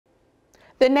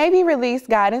The Navy released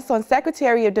guidance on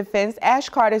Secretary of Defense Ash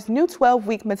Carter's new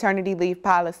 12-week maternity leave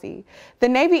policy. The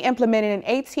Navy implemented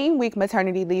an 18-week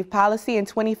maternity leave policy in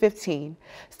 2015.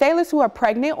 Sailors who are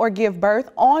pregnant or give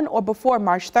birth on or before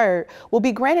March 3rd will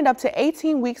be granted up to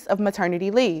 18 weeks of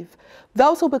maternity leave.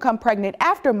 Those who become pregnant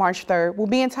after March 3rd will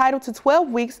be entitled to 12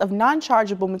 weeks of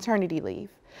non-chargeable maternity leave.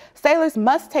 Sailors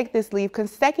must take this leave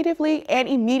consecutively and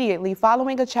immediately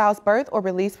following a child's birth or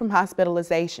release from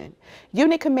hospitalization.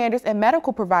 Unit commanders and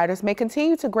medical providers may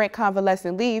continue to grant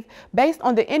convalescent leave based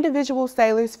on the individual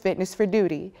sailor's fitness for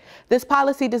duty. This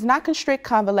policy does not constrict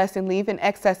convalescent leave in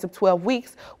excess of 12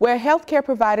 weeks where a healthcare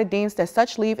provider deems that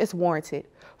such leave is warranted.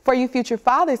 For you future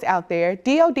fathers out there,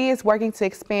 DoD is working to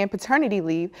expand paternity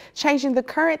leave, changing the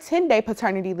current 10-day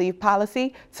paternity leave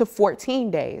policy to 14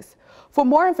 days. For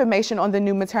more information on the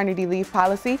new maternity leave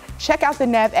policy, check out the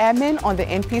NAV admin on the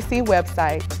NPC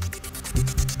website.